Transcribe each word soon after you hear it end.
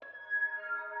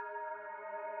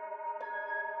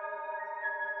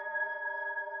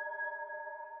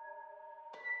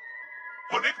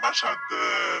هناك مشهد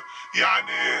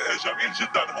يعني جميل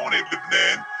جدا هون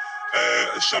بلبنان.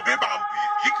 الشباب عم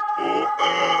يكتبوا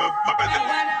مبادئ.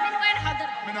 من وين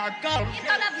حضرتك؟ من عكار. مين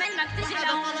طلب منك تجي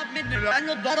لهون؟ طلب مني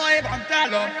لانه الضرايب عم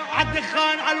تعلن على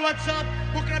الدخان على الواتساب،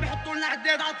 بكره بيحطوا لنا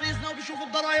عداد على طيزنا وبيشوفوا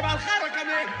الضرايب على الخارة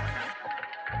كمان.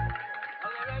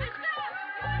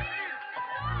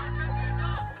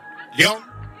 اليوم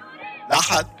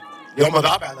الأحد اليوم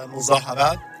الرابع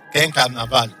للمظاهرات كان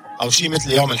كرنفال أو شيء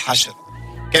مثل يوم الحشر.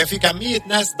 كان في كمية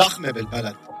ناس ضخمة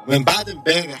بالبلد، ومن بعد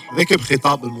امبارح ركب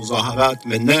خطاب المظاهرات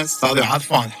من ناس صاروا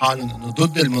يعرفوا عن حالهم انه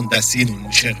ضد المندسين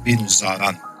والمشاغبين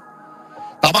والزعران.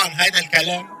 طبعا هذا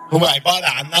الكلام هو عبارة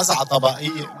عن نزعة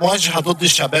طبقية موجهة ضد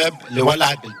الشباب اللي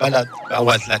ولعت بالبلد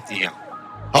بأول 3 أيام.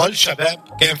 هول الشباب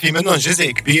كان في منهم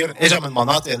جزء كبير اجى من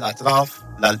مناطق الأطراف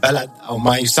للبلد أو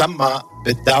ما يسمى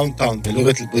بالداون تاون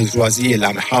بلغة البرجوازية اللي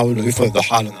عم يحاولوا يفرضوا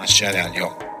حالهم على الشارع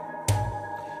اليوم.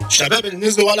 الشباب اللي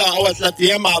نزلوا ولا أول 3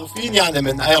 أيام معروفين يعني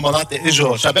من أي مناطق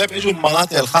إجوا. شباب إجوا من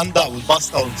مناطق الخندق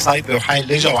والبسطة والمصيبة وحي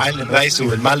الليجة وعين المريسي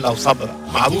والملة وصبرة.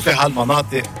 معروفة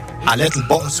هالمناطق حالات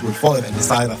البؤس والفقر اللي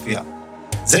صايرة فيها.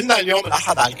 زلنا اليوم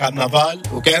الأحد على الكرنفال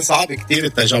وكان صعب كتير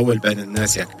التجول بين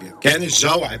الناس يا كبير. كان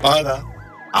الجو عبارة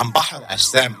عن بحر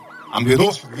أجسام عم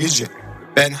بيروح ويجي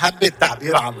بين هبة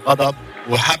تعبير عن غضب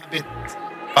وهبة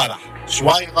فرح.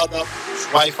 شوي غضب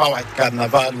شوي فوعة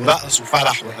كرنفال ورقص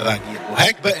وفرح وقراقير،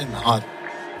 وهيك بقى النهار.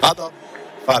 غضب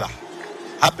فرح،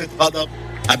 هبة غضب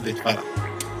هبة فرح،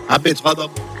 هبة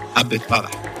غضب هبة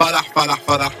فرح، فرح فرح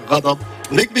فرح غضب.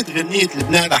 وركبت غنية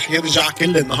لبنان رح يرجع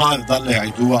كل النهار ضل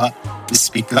يعيدوها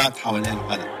بالسبيكرات حوالين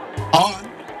البلد. هون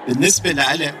بالنسبة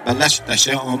لإلي بلش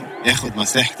التشاؤم ياخد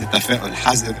مساحة التفاؤل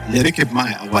الحذر اللي ركب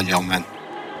معي أول يومين.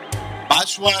 بعد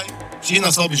شوي جينا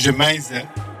صوب الجميزة،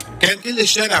 كان كل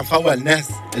الشارع مفول ناس،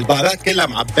 البارات كلها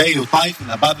معباية وطايفة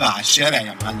لبرا على الشارع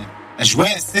يا معلم.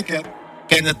 أجواء السكر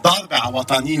كانت ضاربة على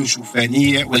وطنية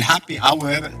وشوفانية، والهابي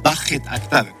أور ضخت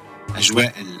أكتر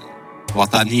أجواء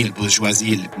الوطنية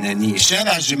البرجوازية اللبنانية.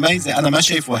 الشارع الجميزة أنا ما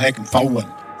شايفه هيك مفول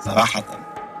صراحة،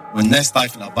 والناس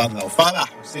طايفة لبرا وفرح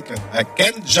وسكر.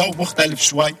 كان الجو مختلف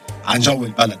شوي عن جو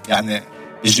البلد، يعني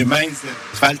الجميزة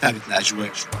فلترت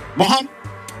الأجواء شوي. مهم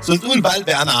صرت أقول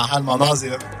بقلبي أنا على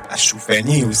هالمناظر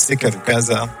الشوفانية والسكر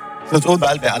وكذا، صرت أقول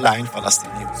بقلبي الله يعين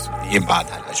الفلسطينيين والسوريين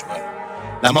بعد هالأجواء.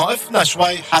 لما وقفنا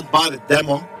شوي حد بار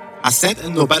قدامهم حسيت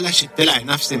إنه بلشت تلعي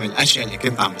نفسي من الأشياء اللي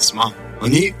كنت عم بسمعها.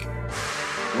 هنيك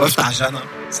وقفت على جنب،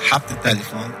 سحبت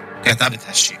التليفون وكتبت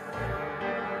هالشي.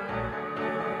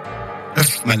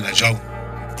 ملا جو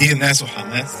كتير ناس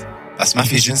وحماس، بس ما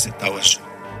في جنس التوجه.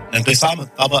 الانقسام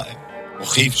الطبقي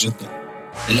مخيف جدا.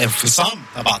 الانفصام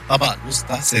تبع الطبقة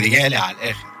الوسطى سريالي على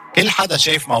الآخر. كل حدا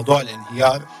شايف موضوع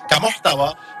الانهيار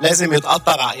كمحتوى لازم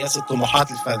يتقطر على قياس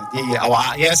الطموحات الفردية أو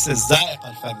على قياس الذائقة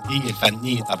الفردية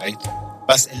الفنية تبعيته.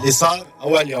 بس اللي صار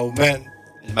أول يومين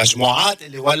المجموعات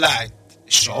اللي ولعت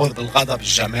الشعور بالغضب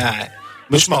الجماعي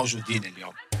مش موجودين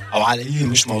اليوم، أو على القليل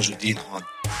مش موجودين هون.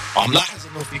 وعم لاحظ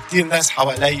انه في كتير ناس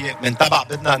حوالي من تبع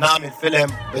بدنا نعمل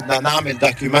فيلم، بدنا نعمل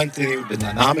دوكيومنتري،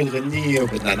 وبدنا نعمل غنية،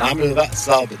 وبدنا نعمل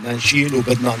رقصة، وبدنا نشيل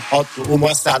وبدنا نحط وقوم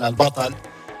وسع للبطل.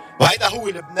 وهيدا هو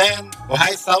لبنان،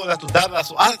 وهي الثورة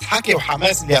تدرس وأرض حكي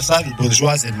وحماس اليسار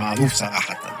البرجوازي المعروف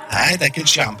صراحة. هيدا كل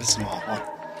شيء عم بسمعه هون.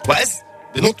 وإذ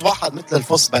بنط واحد مثل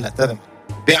الفص بلا ترم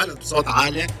بيعلن بصوت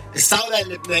عالي الثورة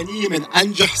اللبنانية من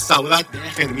أنجح الثورات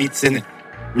بآخر 100 سنة.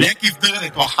 وليه كيف دغري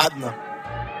توحدنا؟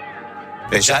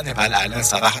 فاجأني بهالإعلان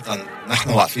صراحة. نحن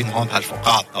واقفين هون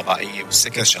بهالفقاعة الطبقية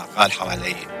والسكر شغال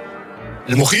حوالي.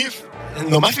 المخيف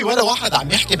إنه ما في ولا واحد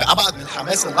عم يحكي بأبعد من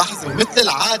الحماس اللحظي، ومثل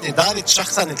العادة دارت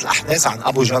شخصنة الأحداث عن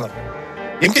أبو جنب.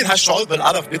 يمكن هالشعور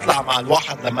بالقرف بيطلع مع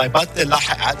الواحد لما يبطل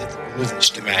لاحق عادة البروز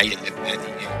الاجتماعية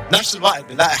اللبنانية. بنفس الوقت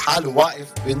بلاقي حاله واقف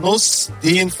بنص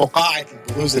دين فقاعة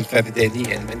البروز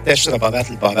الفردانية المنتشرة برات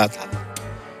البارات هلا.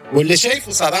 واللي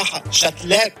شايفه صراحة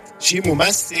شتلات، شي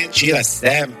ممثل، شي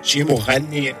رسام، شي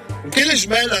مغني، وكل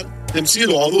جمالا تمثيل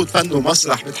وعروض فن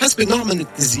ومسرح. بتحس بنوع من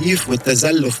التزييف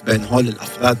والتزلف بين هول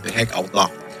الأفراد بهيك أوضاع.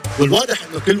 والواضح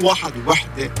إنه كل واحد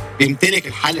ووحدة بيمتلك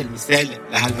الحل المثالي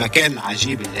لهالمكان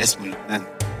العجيب اللي اسمه لبنان.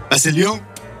 بس اليوم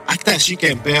أكتر شي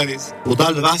كان بارز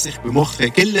وضل راسخ بمخي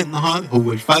كل النهار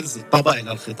هو الفرز الطبقي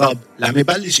للخطاب اللي عم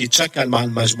يبلش يتشكل مع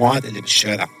المجموعات اللي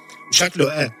بالشارع.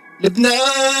 وشكله إيه؟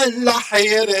 لبنان رح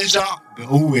يرجع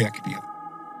بقوة يا كبير.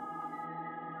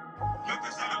 لا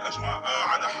تزال الأجواء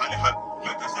على حالها،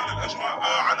 لا تزال الأجواء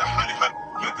على حالها،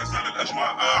 لا تزال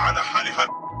الأجواء على حالها.